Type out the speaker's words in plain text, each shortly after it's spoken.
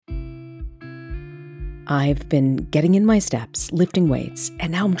I've been getting in my steps, lifting weights,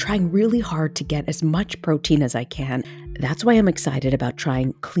 and now I'm trying really hard to get as much protein as I can. That's why I'm excited about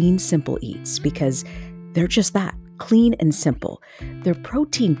trying Clean Simple Eats, because they're just that, clean and simple. Their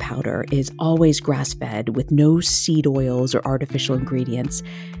protein powder is always grass-fed with no seed oils or artificial ingredients.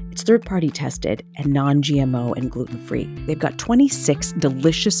 It's third-party tested and non-GMO and gluten-free. They've got 26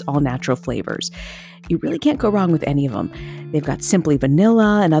 delicious all-natural flavors. You really can't go wrong with any of them. They've got Simply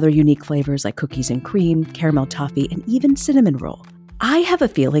Vanilla and other unique flavors like cookies and cream, caramel toffee, and even cinnamon roll. I have a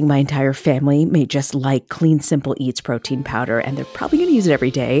feeling my entire family may just like Clean Simple Eats protein powder, and they're probably going to use it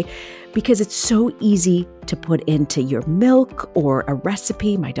every day because it's so easy to put into your milk or a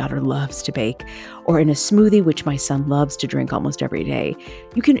recipe my daughter loves to bake, or in a smoothie which my son loves to drink almost every day.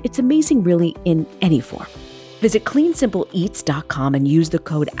 It's amazing really in any form. Visit cleansimpleeats.com and use the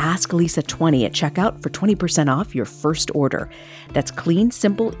code AskLisa20 at checkout for 20% off your first order. That's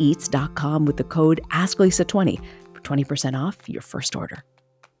cleansimpleeats.com with the code AskLisa20 for 20% off your first order.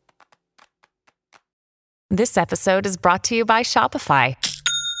 This episode is brought to you by Shopify.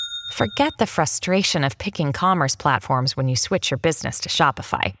 Forget the frustration of picking commerce platforms when you switch your business to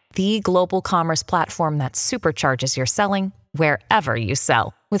Shopify, the global commerce platform that supercharges your selling wherever you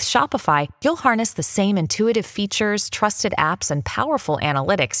sell. With Shopify, you'll harness the same intuitive features, trusted apps, and powerful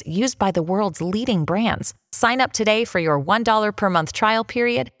analytics used by the world's leading brands. Sign up today for your $1 per month trial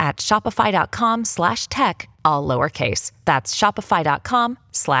period at shopify.com/tech, all lowercase. That's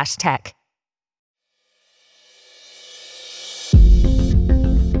shopify.com/tech.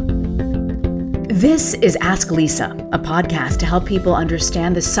 This is Ask Lisa, a podcast to help people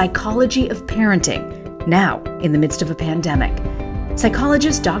understand the psychology of parenting now in the midst of a pandemic.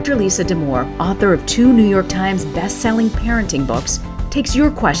 Psychologist Dr. Lisa Damour, author of 2 New York Times best-selling parenting books, takes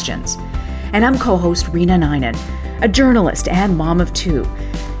your questions. And I'm co-host Rena Ninan, a journalist and mom of 2.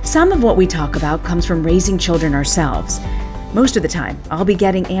 Some of what we talk about comes from raising children ourselves. Most of the time, I'll be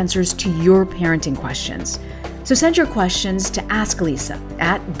getting answers to your parenting questions. So send your questions to Ask Lisa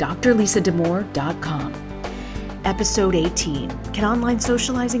at drlisadamour.com. Episode 18, Can Online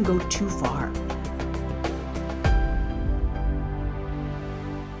Socializing Go Too Far?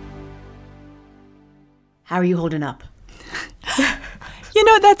 How are you holding up?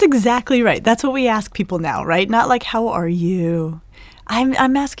 That's exactly right. That's what we ask people now, right? Not like, how are you?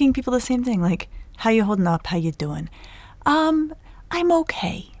 I'm asking people the same thing, like, how you holding up? How you doing? I'm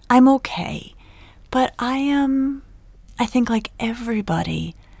okay. But I think like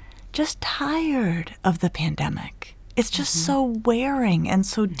everybody, just tired of the pandemic. It's just so wearing and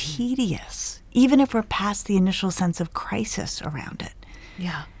so tedious, even if we're past the initial sense of crisis around it.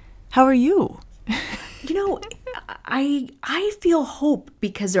 Yeah. How are you? I feel hope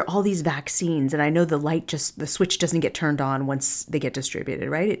because there are all these vaccines, and I know the switch doesn't get turned on once they get distributed,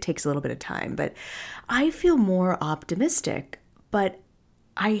 right? It takes a little bit of time, but I feel more optimistic. But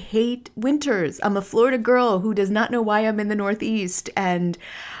I hate winters. I'm a Florida girl who does not know why I'm in the Northeast, and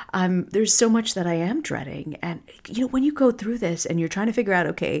there's so much that I am dreading. And when you go through this and you're trying to figure out,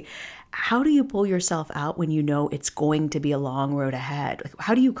 okay, how do you pull yourself out when you know it's going to be a long road ahead?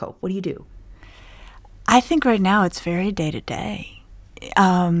 How do you cope? What do you do? I think right now it's very day to day.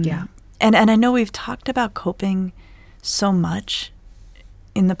 Yeah. And I know we've talked about coping so much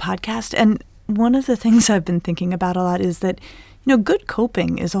in the podcast. And one of the things I've been thinking about a lot is that, good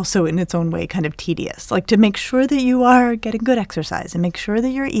coping is also in its own way kind of tedious. Like to make sure that you are getting good exercise and make sure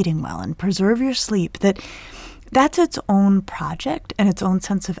that you're eating well and preserve your sleep, that's its own project and its own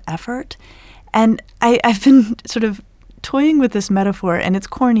sense of effort. And I've been sort of toying with this metaphor, and it's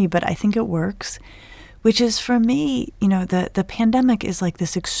corny, but I think it works, which is for me, the pandemic is like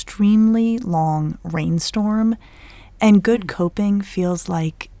this extremely long rainstorm, and good coping feels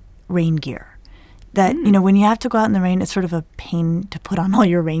like rain gear. That, when you have to go out in the rain, it's sort of a pain to put on all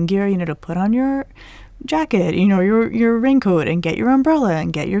your rain gear, to put on your jacket, your raincoat and get your umbrella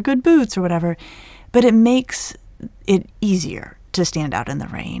and get your good boots or whatever. But it makes it easier to stand out in the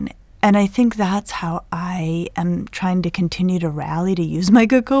rain. And I think that's how I am trying to continue to rally to use my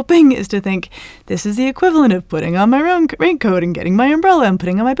good coping, is to think this is the equivalent of putting on my raincoat and getting my umbrella and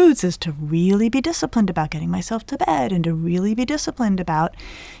putting on my boots, is to really be disciplined about getting myself to bed and to really be disciplined about,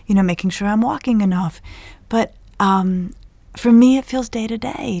 making sure I'm walking enough. But for me, it feels day to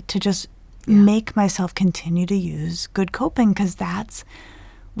day to just make myself continue to use good coping, because that's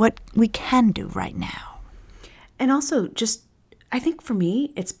what we can do right now. And also I think for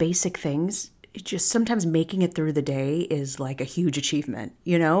me, it's basic things. It's just sometimes making it through the day is like a huge achievement,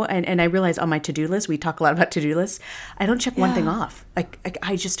 And I realize on my to-do list, we talk a lot about to-do lists. I don't check one thing off.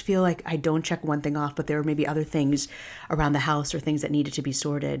 I just feel like I don't check one thing off, but there are maybe other things around the house or things that needed to be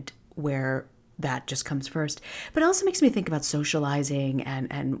sorted where that just comes first. But it also makes me think about socializing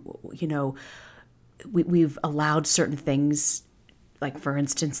and we've allowed certain things, like, for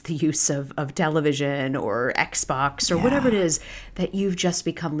instance, the use of television or Xbox or whatever it is, that you've just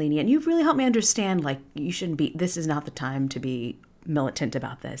become lenient. You've really helped me understand, like, this is not the time to be militant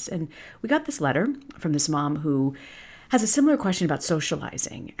about this. And we got this letter from this mom who has a similar question about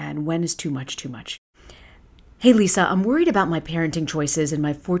socializing and when is too much too much. Hey, Lisa, I'm worried about my parenting choices and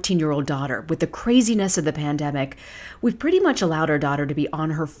my 14-year-old daughter. With the craziness of the pandemic, we've pretty much allowed our daughter to be on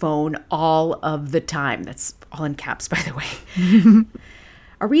her phone all of the time. That's all in caps, by the way.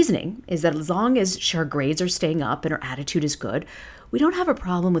 Our reasoning is that as long as her grades are staying up and her attitude is good, we don't have a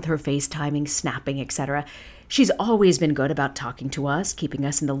problem with her FaceTiming, snapping, etc. She's always been good about talking to us, keeping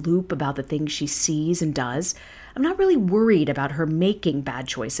us in the loop about the things she sees and does. I'm not really worried about her making bad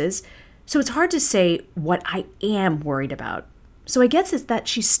choices. So it's hard to say what I am worried about. So I guess it's that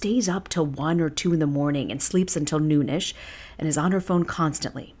she stays up till 1 or 2 in the morning and sleeps until noonish and is on her phone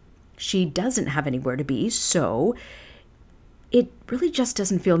constantly. She doesn't have anywhere to be, so it really just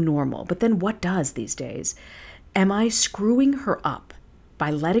doesn't feel normal. But then what does these days? Am I screwing her up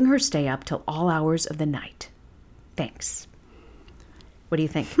by letting her stay up till all hours of the night? Thanks. What do you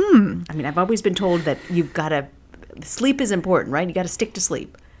think? I mean, I've always been told that sleep is important, right? You got to stick to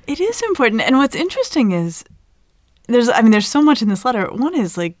sleep. It is important. And what's interesting is there's so much in this letter. One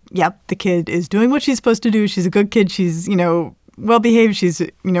is like, yep, the kid is doing what she's supposed to do. She's a good kid. She's, well-behaved. She's,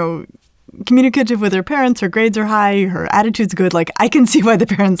 communicative with her parents. Her grades are high. Her attitude's good. Like, I can see why the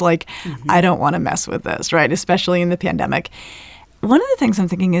parents I don't want to mess with this, right? Especially in the pandemic. One of the things I'm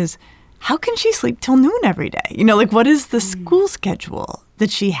thinking is, how can she sleep till noon every day? What is the school schedule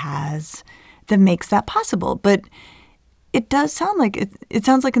that she has that makes that possible? But it does sound like it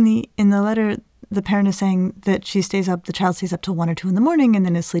sounds like in the letter, the parent is saying that the child stays up till 1 or 2 in the morning and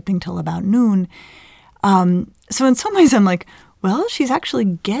then is sleeping till about noon. So in some ways I'm like, well, she's actually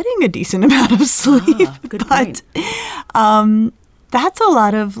getting a decent amount of sleep. Good point. That's a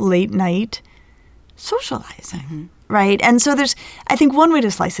lot of late night socializing, right? And so I think one way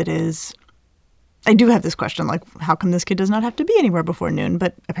to slice it is, I do have this question, like, how come this kid does not have to be anywhere before noon?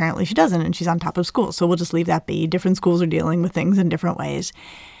 But apparently she doesn't, and she's on top of school. So we'll just leave that be. Different schools are dealing with things in different ways.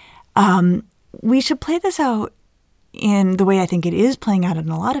 We should play this out in the way I think it is playing out in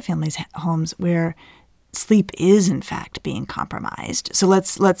a lot of families' homes where sleep is, in fact, being compromised. So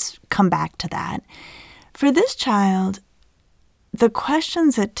let's come back to that. For this child, the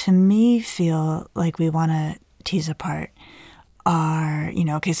questions that to me feel like we want to tease apart are,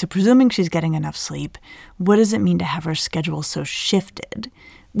 okay, so presuming she's getting enough sleep, what does it mean to have her schedule so shifted,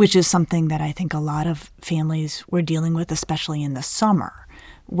 which is something that I think a lot of families were dealing with, especially in the summer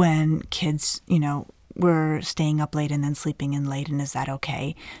when kids, were staying up late and then sleeping in late, and is that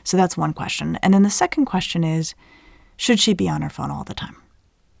okay? So that's one question. And then the second question is, should she be on her phone all the time?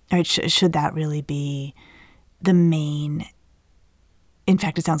 Right? Should that really be the main, in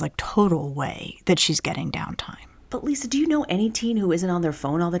fact, it sounds like total way that she's getting downtime? But Lisa, do you know any teen who isn't on their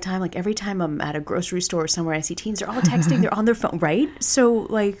phone all the time? Like, every time I'm at a grocery store or somewhere, I see teens, they're all texting, they're on their phone, right? So,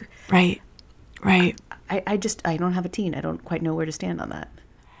 like... Right. I don't have a teen. I don't quite know where to stand on that.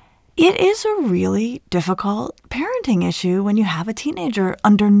 It is a really difficult parenting issue when you have a teenager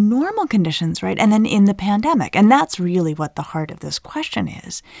under normal conditions, right? And then in the pandemic. And that's really what the heart of this question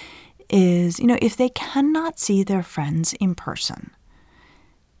is, if they cannot see their friends in person,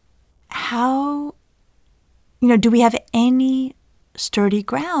 how... do we have any sturdy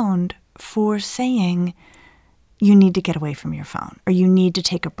ground for saying you need to get away from your phone or you need to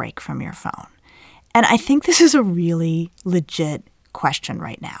take a break from your phone? And I think this is a really legit question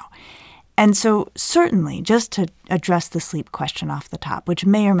right now. And so certainly, just to address the sleep question off the top, which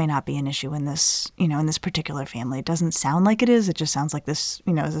may or may not be an issue in this, in this particular family, it doesn't sound like it is. It just sounds like this,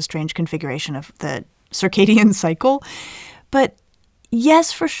 is a strange configuration of the circadian cycle. But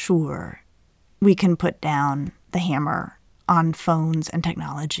yes, for sure, we can put down the hammer on phones and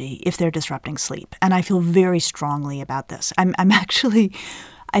technology if they're disrupting sleep. And I feel very strongly about this. I'm actually,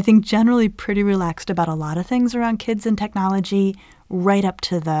 I think, generally pretty relaxed about a lot of things around kids and technology, right up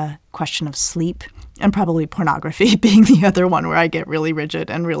to the question of sleep, and probably pornography being the other one where I get really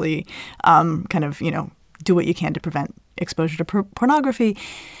rigid and really do what you can to prevent exposure to pornography.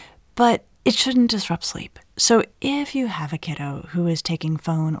 But it shouldn't disrupt sleep. So if you have a kiddo who is taking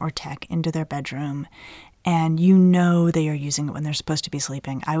phone or tech into their bedroom and they are using it when they're supposed to be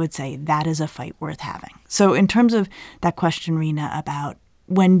sleeping, I would say that is a fight worth having. So in terms of that question, Rena, about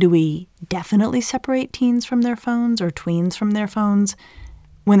when do we definitely separate teens from their phones or tweens from their phones,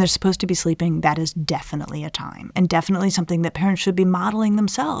 when they're supposed to be sleeping, that is definitely a time, and definitely something that parents should be modeling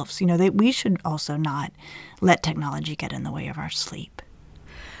themselves. We should also not let technology get in the way of our sleep.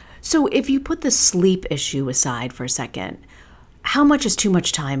 So if you put the sleep issue aside for a second, how much is too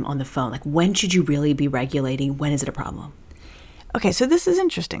much time on the phone? Like, when should you really be regulating? When is it a problem? Okay, so this is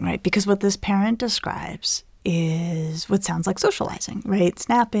interesting, right? Because what this parent describes is what sounds like socializing, right?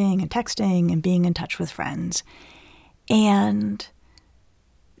 Snapping and texting and being in touch with friends. And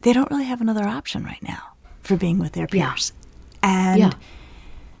they don't really have another option right now for being with their peers. And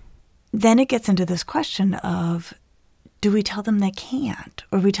then it gets into this question of, do we tell them they can't?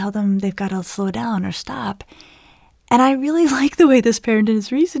 Or we tell them they've got to slow down or stop? And I really like the way this parent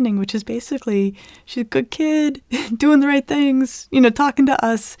is reasoning, which is basically, she's a good kid, doing the right things, talking to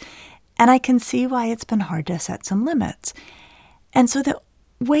us. And I can see why it's been hard to set some limits. And so the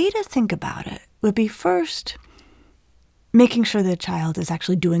way to think about it would be, first, making sure the child is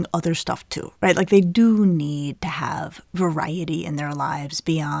actually doing other stuff too, right? Like, they do need to have variety in their lives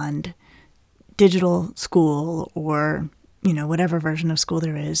beyond digital school or, whatever version of school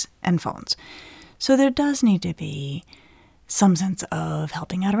there is, and phones. So there does need to be some sense of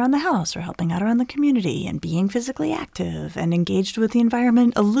helping out around the house or helping out around the community and being physically active and engaged with the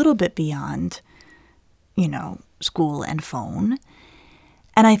environment a little bit beyond, school and phone.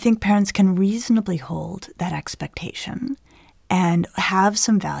 And I think parents can reasonably hold that expectation and have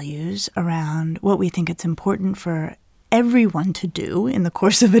some values around what we think it's important for everyone to do in the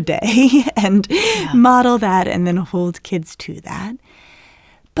course of a day and model that and then hold kids to that.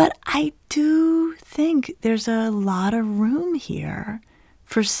 But I do think there's a lot of room here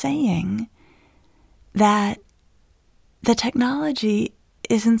for saying that the technology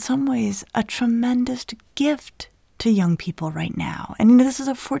is in some ways a tremendous gift to young people right now. And this is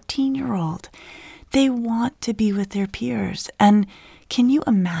a 14-year-old. They want to be with their peers. And can you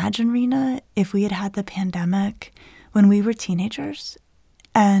imagine, Rena, if we had had the pandemic when we were teenagers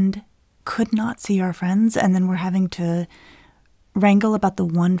and could not see our friends, and then we're having to wrangle about the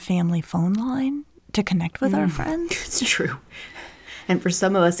one family phone line to connect with our friends? It's true. And for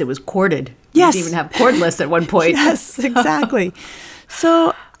some of us, it was corded. Yes. We didn't even have cordless at one point. Yes, exactly.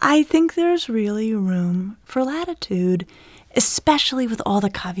 So I think there's really room for latitude, especially with all the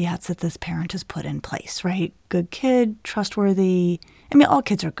caveats that this parent has put in place, right? Good kid, trustworthy. I mean, all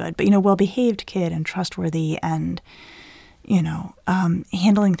kids are good, but, well-behaved kid and trustworthy and,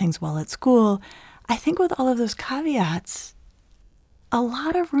 handling things well at school. I think with all of those caveats, a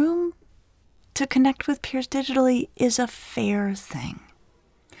lot of room to connect with peers digitally is a fair thing.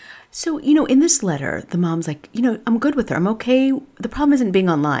 So, in this letter, the mom's like, I'm good with her. I'm okay. The problem isn't being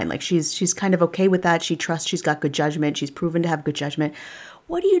online. Like, she's kind of okay with that. She trusts she's got good judgment. She's proven to have good judgment.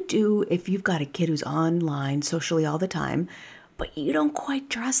 What do you do if you've got a kid who's online socially all the time, but you don't quite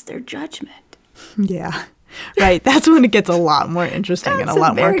trust their judgment? Yeah, right. That's when it gets a lot more interesting and a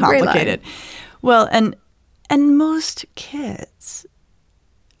lot more complicated. Well, and most kids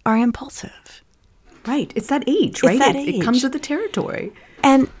are impulsive. Right. It's that age, right? It's that age. It comes with the territory.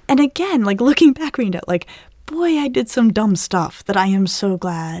 And again, like, looking back, Rena, like, boy, I did some dumb stuff that I am so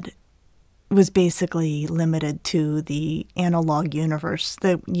glad was basically limited to the analog universe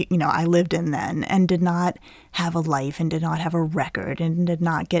that, I lived in then, and did not have a life and did not have a record and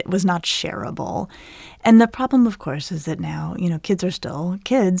was not shareable. And the problem, of course, is that now, kids are still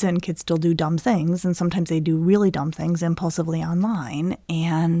kids and kids still do dumb things. And sometimes they do really dumb things impulsively online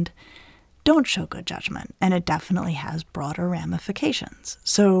and don't show good judgment. And it definitely has broader ramifications.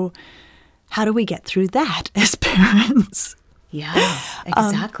 So how do we get through that as parents? Yeah,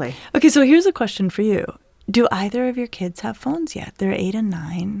 exactly. Okay, so here's a question for you. Do either of your kids have phones yet? They're 8 and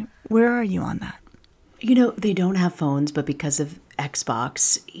 9. Where are you on that? They don't have phones, but because of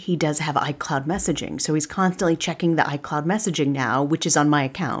Xbox, he does have iCloud messaging. So he's constantly checking the iCloud messaging now, which is on my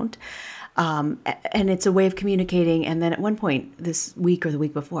account. And it's a way of communicating. And then at one point this week or the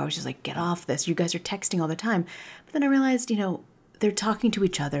week before, I was just like, get off this. You guys are texting all the time. But then I realized, they're talking to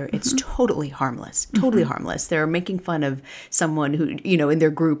each other. It's totally harmless, harmless. They're making fun of someone who, in their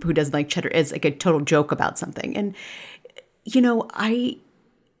group who doesn't like cheddar. It's like a total joke about something. And,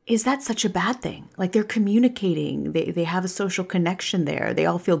 is that such a bad thing? Like, they're communicating. They have a social connection there. They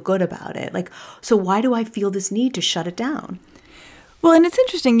all feel good about it. Like, so why do I feel this need to shut it down? Well, and it's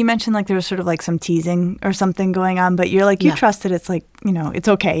interesting. You mentioned like there was sort of like some teasing or something going on, but you're like, you trust that it's like, it's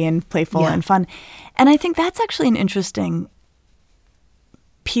okay and playful and fun. And I think that's actually an interesting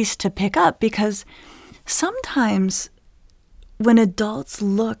piece to pick up, because sometimes when adults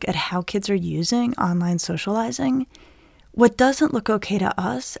look at how kids are using online socializing, what doesn't look okay to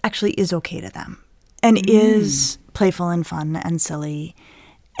us actually is okay to them and is playful and fun and silly.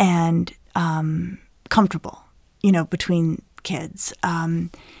 and comfortable, between kids. And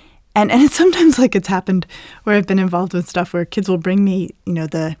it's sometimes like it's happened where I've been involved with stuff where kids will bring me,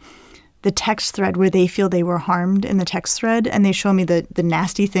 the text thread where they feel they were harmed in the text thread, and they show me the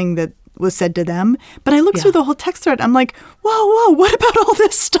nasty thing that was said to them. But I look through the whole text thread. I'm like, whoa, what about all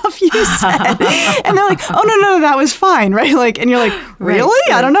this stuff you said? And they're like, oh, no, that was fine, right? Like, and you're like, really?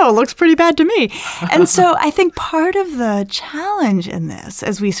 Right. I don't know. It looks pretty bad to me. And so I think part of the challenge in this,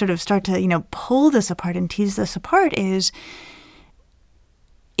 as we sort of start to, pull this apart and tease this apart, is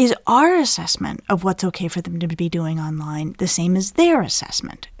our assessment of what's okay for them to be doing online the same as their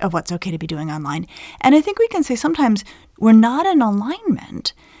assessment of what's okay to be doing online? And I think we can say sometimes we're not in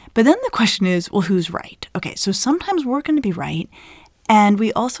alignment. But then the question is, well, who's right? Okay, so sometimes we're going to be right, and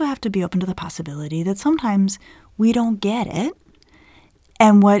we also have to be open to the possibility that sometimes we don't get it,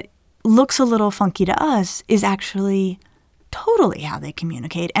 and what looks a little funky to us is actually totally how they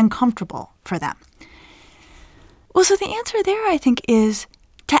communicate and comfortable for them. Well, so the answer there, I think, is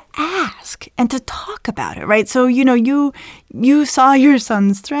to ask and to talk about it, right? So, you saw your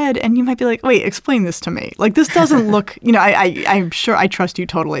son's thread and you might be like, wait, explain this to me. Like, this doesn't look, I'm sure I trust you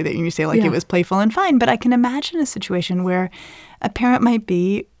totally that you say it was playful and fine, but I can imagine a situation where a parent might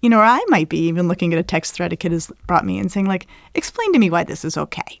be, or I might be even looking at a text thread a kid has brought me and saying like, explain to me why this is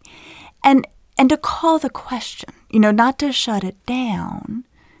okay. And to call the question, not to shut it down,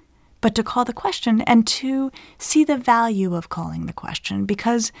 but to call the question and to see the value of calling the question,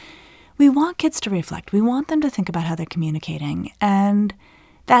 because we want kids to reflect. We want them to think about how they're communicating, and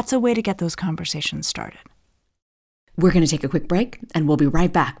that's a way to get those conversations started. We're going to take a quick break, and we'll be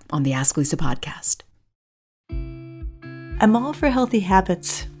right back on the Ask Lisa podcast. I'm all for healthy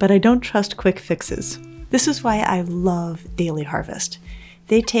habits, but I don't trust quick fixes. This is why I love Daily Harvest.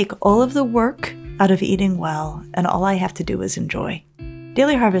 They take all of the work out of eating well, and all I have to do is enjoy.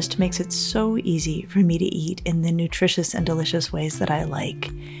 Daily Harvest makes it so easy for me to eat in the nutritious and delicious ways that I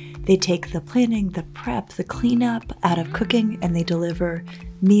like. They take the planning, the prep, the cleanup out of cooking, and they deliver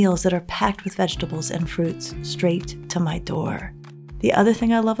meals that are packed with vegetables and fruits straight to my door. The other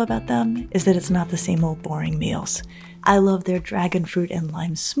thing I love about them is that it's not the same old boring meals. I love their dragon fruit and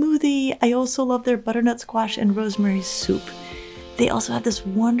lime smoothie. I also love their butternut squash and rosemary soup. They also have this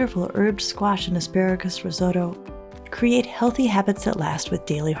wonderful herbed squash and asparagus risotto. Create healthy habits that last with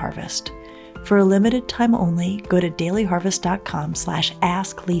Daily Harvest. For a limited time only, go to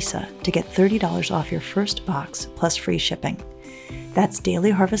dailyharvest.com/asklisa to get $30 off your first box plus free shipping. That's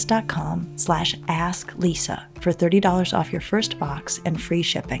dailyharvest.com/asklisa for $30 off your first box and free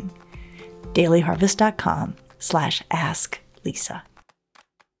shipping. dailyharvest.com/asklisa.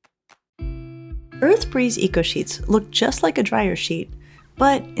 EarthBreeze EcoSheets look just like a dryer sheet,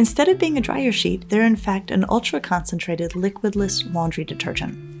 but instead of being a dryer sheet, they're in fact an ultra-concentrated liquidless laundry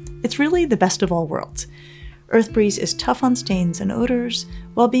detergent. It's really the best of all worlds. EarthBreeze is tough on stains and odors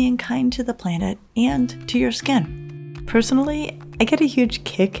while being kind to the planet and to your skin. Personally, I get a huge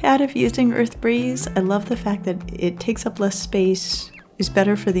kick out of using EarthBreeze. I love the fact that it takes up less space, is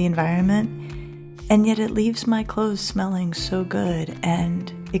better for the environment, and yet it leaves my clothes smelling so good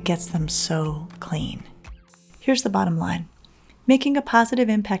and it gets them so clean. Here's the bottom line. Making a positive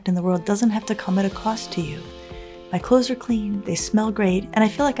impact in the world doesn't have to come at a cost to you. My clothes are clean, they smell great, and I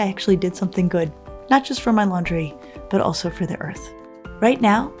feel like I actually did something good, not just for my laundry, but also for the earth. Right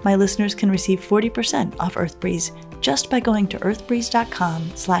now, my listeners can receive 40% off EarthBreeze just by going to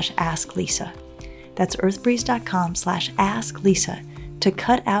earthbreeze.com/asklisa. That's earthbreeze.com/asklisa to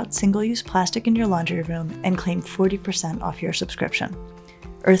cut out single-use plastic in your laundry room and claim 40% off your subscription.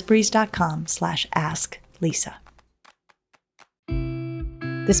 earthbreeze.com/asklisa.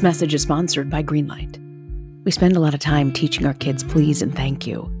 This message is sponsored by Greenlight. We spend a lot of time teaching our kids please and thank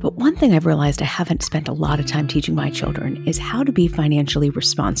you, but one thing I've realized I haven't spent a lot of time teaching my children is how to be financially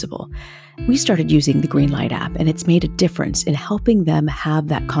responsible. We started using the Greenlight app, and it's made a difference in helping them have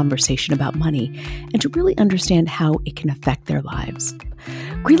that conversation about money and to really understand how it can affect their lives.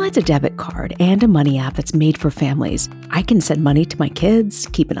 Greenlight's a debit card and a money app that's made for families. I can send money to my kids,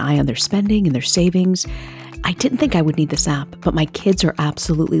 keep an eye on their spending and their savings. I didn't think I would need this app, but my kids are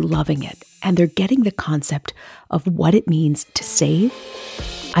absolutely loving it, and they're getting the concept of what it means to save.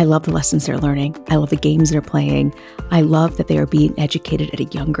 I love the lessons they're learning. I love the games they're playing. I love that they are being educated at a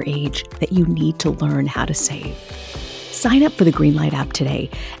younger age, that you need to learn how to save. Sign up for the Greenlight app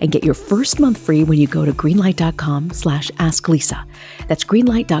today and get your first month free when you go to greenlight.com/asklisa. That's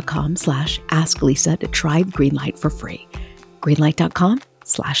greenlight.com/asklisa to try Greenlight for free.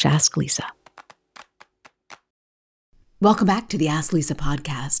 greenlight.com/asklisa. Welcome back to the Ask Lisa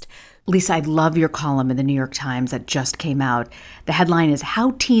podcast. Lisa, I love your column in the New York Times that just came out. The headline is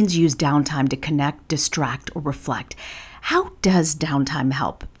How Teens Use Downtime to Connect, Distract, or Reflect. How does downtime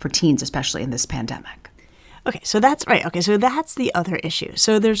help for teens, especially in this pandemic? Okay, so that's right. Okay, so that's the other issue.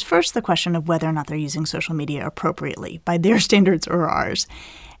 So there's first the question of whether or not they're using social media appropriately by their standards or ours.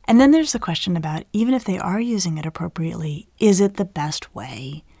 And then there's the question about, even if they are using it appropriately, is it the best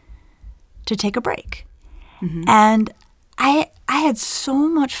way to take a break? Mm-hmm. And I had so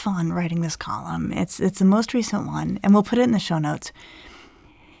much fun writing this column. It's the most recent one, and we'll put it in the show notes.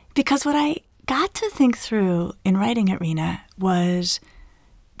 Because what I got to think through in writing it, Rena, was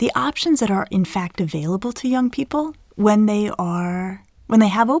the options that are in fact available to young people when they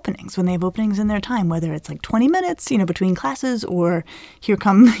have openings in their time, whether it's like 20 minutes, between classes, or here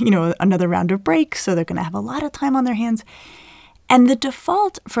come, another round of breaks, so they're going to have a lot of time on their hands. And the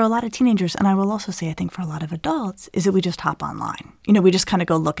default for a lot of teenagers, and I will also say I think for a lot of adults, is that we just hop online. We just kind of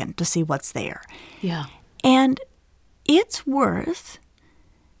go looking to see what's there. Yeah. And it's worth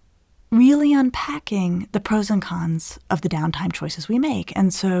really unpacking the pros and cons of the downtime choices we make.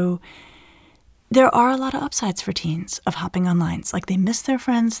 And so there are a lot of upsides for teens of hopping online. Like they miss their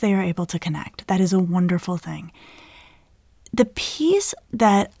friends, they are able to connect. That is a wonderful thing. The piece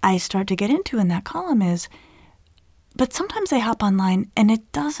that I start to get into in that column is, but sometimes they hop online and it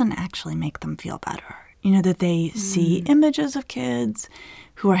doesn't actually make them feel better. That they see images of kids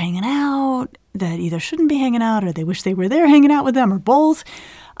who are hanging out that either shouldn't be hanging out, or they wish they were there hanging out with them, or both.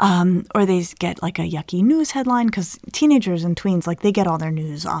 Or they get like a yucky news headline, because teenagers and tweens, like they get all their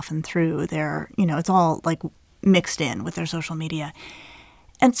news often through their, it's all like mixed in with their social media.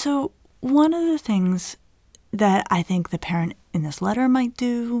 And so one of the things that I think the parent in this letter might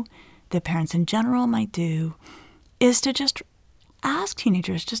do, the parents in general might do, is to just ask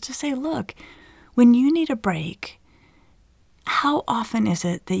teenagers just to say, look, when you need a break, how often is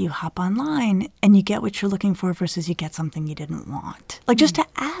it that you hop online and you get what you're looking for versus you get something you didn't want? Like just to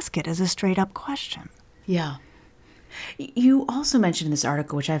ask it as a straight up question. Yeah. You also mentioned in this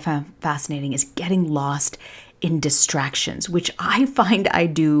article, which I found fascinating, is getting lost in distractions, which I find I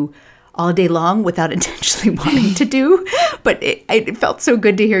do all day long without intentionally wanting to do. But it felt so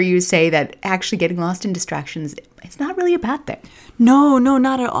good to hear you say that actually getting lost in distractions, it's not really a bad thing. No,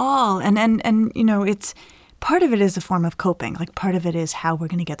 not at all. And it's part of it is a form of coping. Like part of it is how we're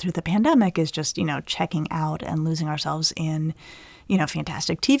going to get through the pandemic is just, checking out and losing ourselves in,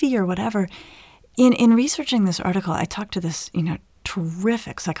 fantastic TV or whatever. In researching this article, I talked to this,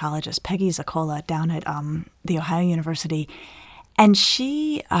 terrific psychologist, Peggy Zakola, down at the Ohio University. And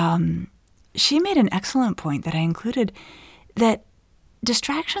she made an excellent point that I included, that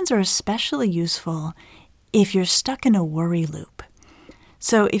distractions are especially useful if you're stuck in a worry loop.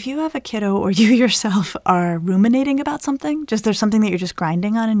 So if you have a kiddo or you yourself are ruminating about something, just there's something that you're just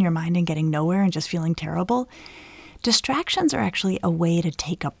grinding on in your mind and getting nowhere and just feeling terrible, distractions are actually a way to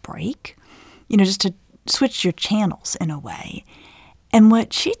take a break, just to switch your channels in a way. And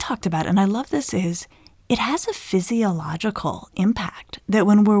what she talked about, and I love this, is it has a physiological impact that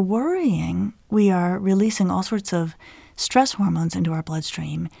when we're worrying, we are releasing all sorts of stress hormones into our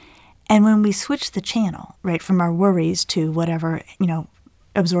bloodstream. And when we switch the channel, right, from our worries to whatever,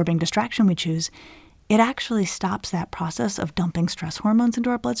 absorbing distraction we choose, it actually stops that process of dumping stress hormones into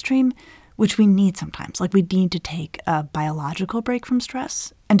our bloodstream, which we need sometimes. Like we need to take a biological break from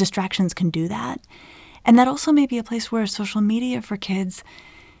stress, and distractions can do that. And that also may be a place where social media for kids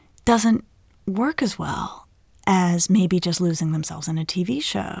doesn't work as well as maybe just losing themselves in a TV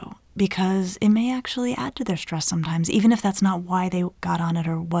show, because it may actually add to their stress sometimes, even if that's not why they got on it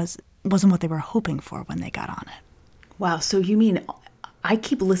or wasn't what they were hoping for when they got on it. Wow. So you mean I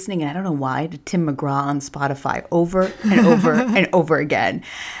keep listening, and I don't know why, to Tim McGraw on Spotify over and over and over again.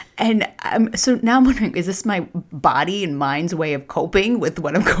 And so now I'm wondering, is this my body and mind's way of coping with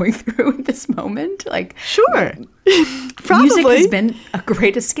what I'm going through at this moment? Like, sure. Probably. Music has been a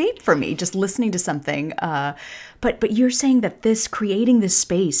great escape for me, just listening to something. But you're saying that creating this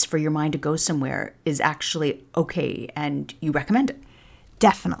space for your mind to go somewhere is actually okay, and you recommend it?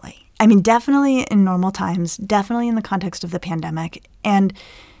 Definitely. I mean, definitely in normal times, definitely in the context of the pandemic. And,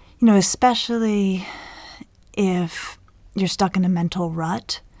 especially if you're stuck in a mental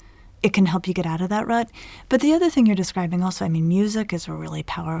rut, it can help you get out of that rut. But the other thing you're describing also, I mean, music is a really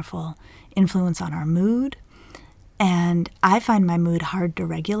powerful influence on our mood. And I find my mood hard to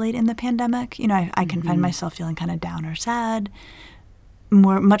regulate in the pandemic. I can find myself feeling kind of down or sad,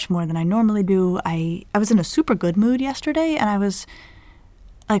 much more than I normally do. I was in a super good mood yesterday, and I was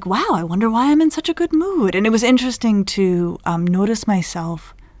like, wow, I wonder why I'm in such a good mood. And it was interesting to notice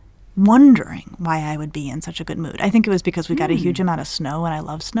myself wondering why I would be in such a good mood. I think it was because we got a huge amount of snow, and I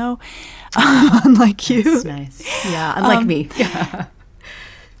love snow, unlike you. That's nice. Yeah, unlike me. Yeah.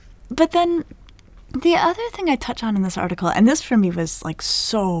 But then the other thing I touch on in this article, and this for me was like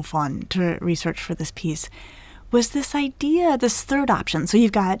so fun to research for this piece, was this idea, this third option. So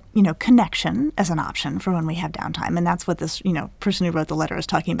you've got, connection as an option for when we have downtime. And that's what this, person who wrote the letter is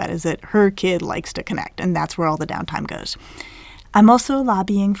talking about, is that her kid likes to connect, and that's where all the downtime goes. I'm also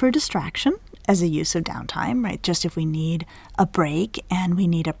lobbying for distraction as a use of downtime, right? Just if we need a break and we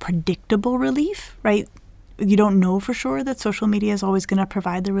need a predictable relief, right? You don't know for sure that social media is always going to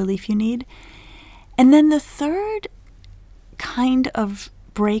provide the relief you need. And then the third kind of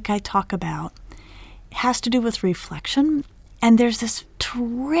break I talk about has to do with reflection. And there's this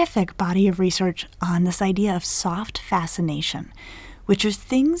terrific body of research on this idea of soft fascination, which are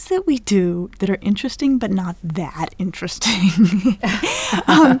things that we do that are interesting but not that interesting.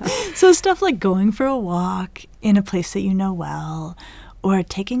 So stuff like going for a walk in a place that you know well, or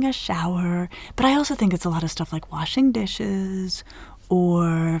taking a shower. But I also think it's a lot of stuff like washing dishes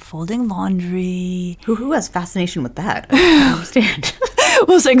or folding laundry. Who has fascination with that? I don't understand.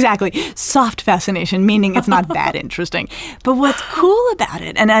 Well, so exactly. Soft fascination, meaning it's not that interesting. But what's cool about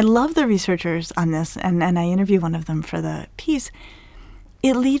it, and I love the researchers on this, and I interview one of them for the piece,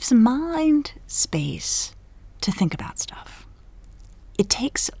 it leaves mind space to think about stuff. It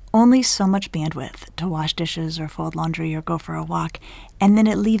takes only so much bandwidth to wash dishes or fold laundry or go for a walk, and then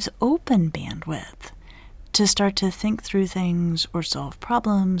it leaves open bandwidth to start to think through things or solve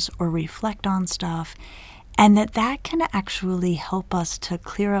problems or reflect on stuff, and that can actually help us to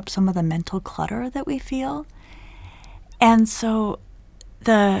clear up some of the mental clutter that we feel. And so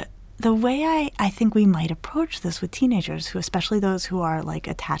the way I think we might approach this with teenagers, who, especially those who are like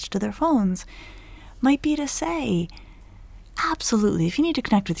attached to their phones, might be to say, absolutely, if you need to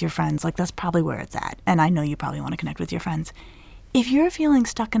connect with your friends, like that's probably where it's at. And I know you probably want to connect with your friends. If you're feeling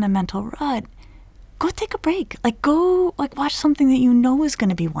stuck in a mental rut, go take a break. Like go watch something that you know is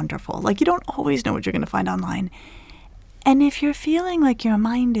going to be wonderful. Like you don't always know what you're going to find online. And if you're feeling like your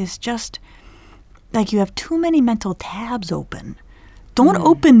mind is just like you have too many mental tabs open, don't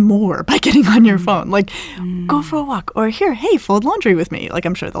open more by getting on your phone. Like, go for a walk. Or here, hey, fold laundry with me. Like,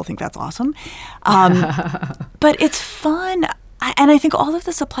 I'm sure they'll think that's awesome. But it's fun. And I think all of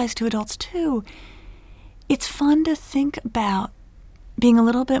this applies to adults, too. It's fun to think about being a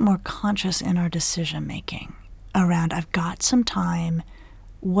little bit more conscious in our decision-making around, I've got some time.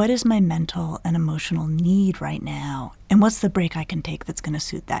 What is my mental and emotional need right now? And what's the break I can take that's going to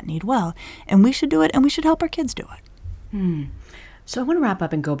suit that need well? And we should do it, and we should help our kids do it. So I want to wrap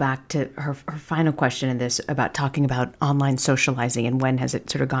up and go back to her final question in this about talking about online socializing and when has it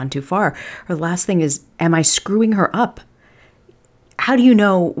sort of gone too far. Her last thing is, am I screwing her up? How do you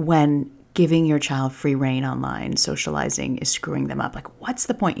know when giving your child free rein online socializing is screwing them up? Like, what's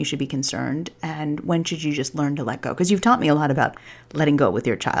the point you should be concerned? And when should you just learn to let go? Because you've taught me a lot about letting go with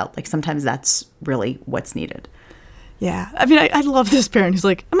your child. Like sometimes that's really what's needed. Yeah. I mean, I love this parent who's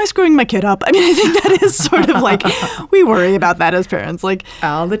like, am I screwing my kid up? I mean, I think that is sort of like, we worry about that as parents. Like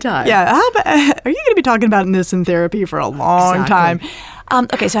all the time. Yeah. Are you going to be talking about this in therapy for a long time?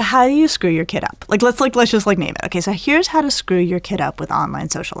 Okay. So how do you screw your kid up? Let's just name it. Okay. So here's how to screw your kid up with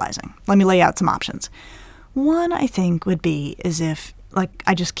online socializing. Let me lay out some options. One, I think, would be is if,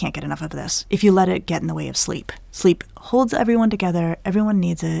 I just can't get enough of this. If you let it get in the way of sleep. Sleep holds everyone together. Everyone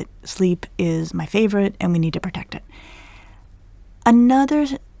needs it. Sleep is my favorite, and we need to protect it. Another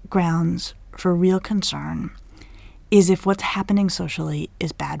grounds for real concern is if what's happening socially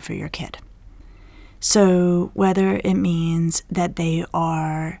is bad for your kid. So whether it means that they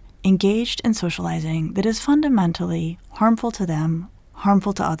are engaged in socializing that is fundamentally harmful to them,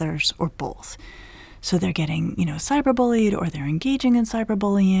 harmful to others, or both. So they're getting, cyberbullied or they're engaging in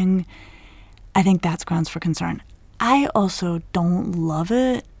cyberbullying. I think that's grounds for concern. I also don't love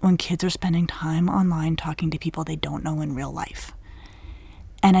it when kids are spending time online talking to people they don't know in real life.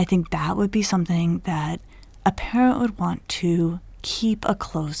 And I think that would be something that a parent would want to keep a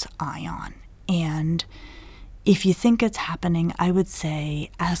close eye on. And if you think it's happening, I would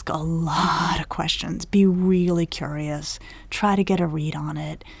say ask a lot of questions. Be really curious. Try to get a read on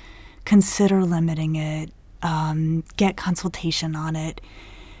it. Consider limiting it. Get consultation on it.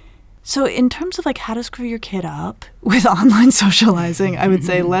 So in terms of how to screw your kid up with online socializing, I would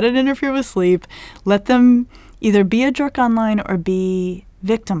say let it interfere with sleep. Let them either be a jerk online or be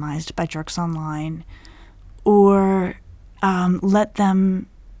victimized by jerks online, or let them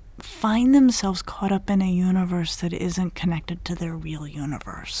find themselves caught up in a universe that isn't connected to their real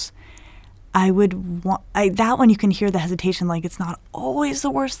universe. that one you can hear the hesitation, like it's not always the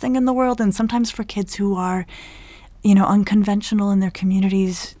worst thing in the world. And sometimes for kids who are, unconventional in their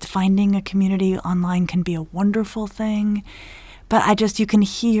communities, finding a community online can be a wonderful thing. But you can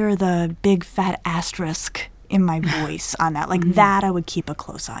hear the big fat asterisk in my voice on that. Like that I would keep a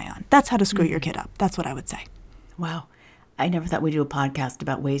close eye on. That's how to screw your kid up. That's what I would say. Wow. I never thought we'd do a podcast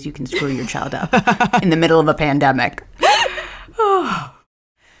about ways you can screw your child up in the middle of a pandemic. Oh.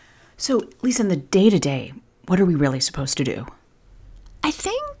 So, Lisa, in the day-to-day, what are we really supposed to do? I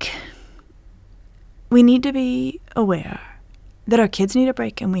think we need to be aware that our kids need a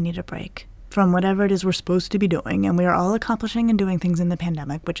break and we need a break from whatever it is we're supposed to be doing. And we are all accomplishing and doing things in the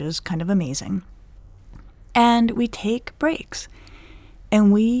pandemic, which is kind of amazing. And we take breaks.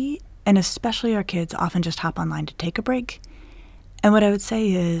 And and especially our kids, often just hop online to take a break. And what I would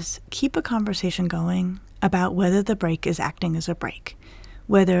say is keep a conversation going about whether the break is acting as a break.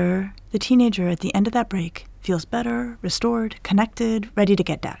 Whether the teenager at the end of that break feels better, restored, connected, ready to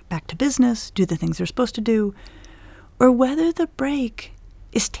get back to business, do the things they're supposed to do, or whether the break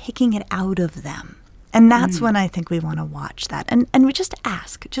is taking it out of them. And that's when I think we want to watch that. And we just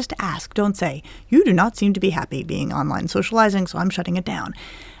ask. Don't say, you do not seem to be happy being online socializing, so I'm shutting it down.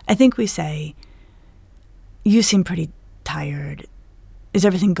 I think we say, you seem pretty tired. Is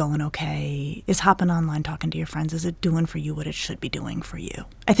everything going okay? Is hopping online, talking to your friends, is it doing for you what it should be doing for you?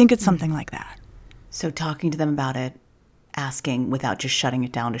 I think it's something like that. So talking to them about it, asking without just shutting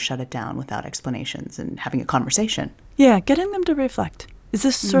it down to shut it down without explanations and having a conversation. Yeah, getting them to reflect. Is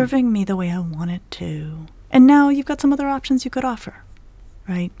this serving me the way I want it to? And now you've got some other options you could offer,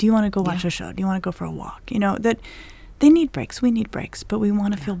 right? Do you want to go watch a show? Do you want to go for a walk? That they need breaks. We need breaks, but we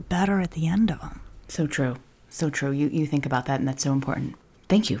want to feel better at the end of them. So true. So true. You think about that, and that's so important.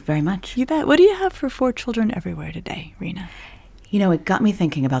 Thank you very much. You bet. What do you have for 4 children everywhere today, Rena? It got me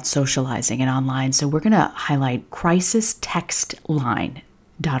thinking about socializing and online, so we're going to highlight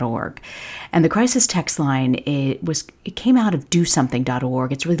crisistextline.org. And the crisis text line, it came out of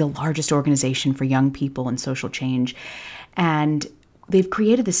DoSomething.org. It's really the largest organization for young people and social change. And they've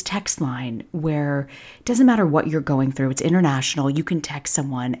created this text line where it doesn't matter what you're going through. It's international. You can text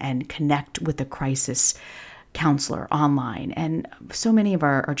someone and connect with a crisis counselor online. And so many of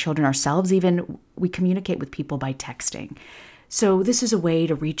our children ourselves, even, we communicate with people by texting. So this is a way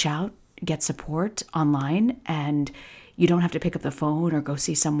to reach out, get support online, and you don't have to pick up the phone or go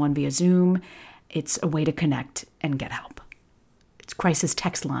see someone via Zoom. It's a way to connect and get help. It's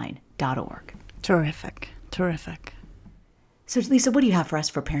crisistextline.org. Terrific. So, Lisa, what do you have for us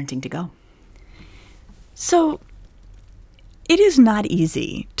for Parenting to Go? So, it is not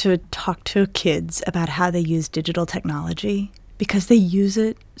easy to talk to kids about how they use digital technology because they use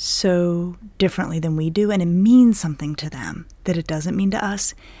it so differently than we do, and it means something to them that it doesn't mean to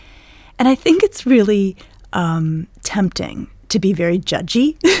us. And I think it's really tempting to be very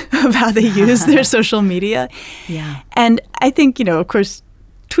judgy of how they use their social media. Yeah. And I think, of course,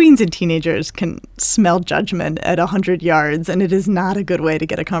 tweens and teenagers can smell judgment at 100 yards, and it is not a good way to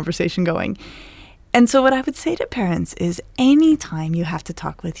get a conversation going. And so what I would say to parents is anytime you have to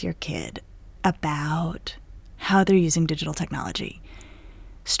talk with your kid about how they're using digital technology,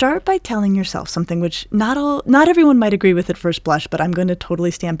 start by telling yourself something which not everyone might agree with at first blush, but I'm going to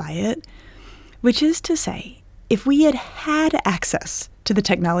totally stand by it, which is to say, if we had had access to the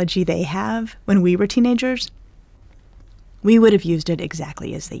technology they have when we were teenagers, we would have used it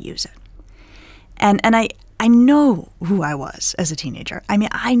exactly as they use it. And I know who I was as a teenager. I mean,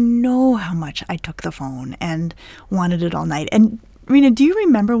 I know how much I took the phone and wanted it all night. And Rena, do you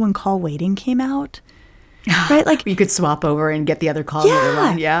remember when call waiting came out? Right, like you could swap over and get the other call.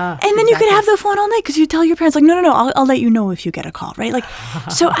 Yeah, yeah. And then you could have the phone all night because you tell your parents, like, no, I'll let you know if you get a call, right? Like,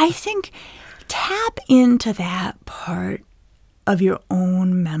 so I think tap into that part of your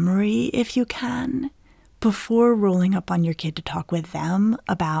own memory if you can before rolling up on your kid to talk with them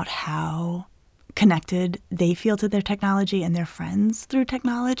about how connected they feel to their technology and their friends through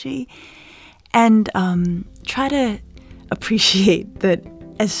technology, and try to appreciate that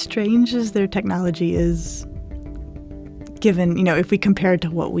as strange as their technology is, given, if we compare it to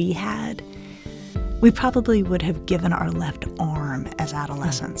what we had, we probably would have given our left arm as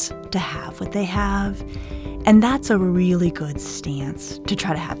adolescents to have what they have. And that's a really good stance to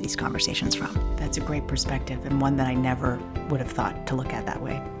try to have these conversations from. That's a great perspective, and one that I never would have thought to look at that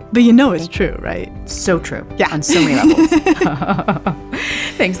way. But it's true, right? So true. Yeah. On so many levels.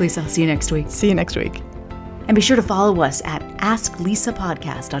 Thanks, Lisa. I'll see you next week. See you next week. And be sure to follow us at Ask Lisa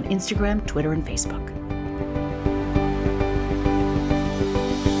Podcast on Instagram, Twitter, and Facebook.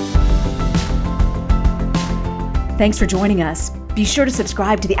 Thanks for joining us. Be sure to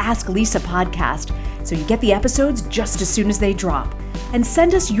subscribe to the Ask Lisa podcast so you get the episodes just as soon as they drop. And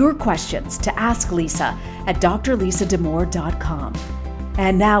send us your questions to AskLisa@drlisadamour.com.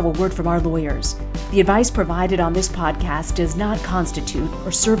 And now a word from our lawyers. The advice provided on this podcast does not constitute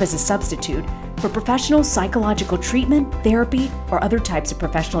or serve as a substitute for professional psychological treatment, therapy, or other types of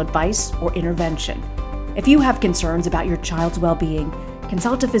professional advice or intervention. If you have concerns about your child's well-being,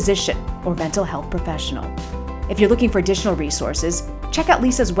 consult a physician or mental health professional. If you're looking for additional resources, check out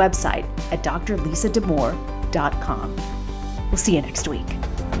Lisa's website at drlisadamour.com. We'll see you next week.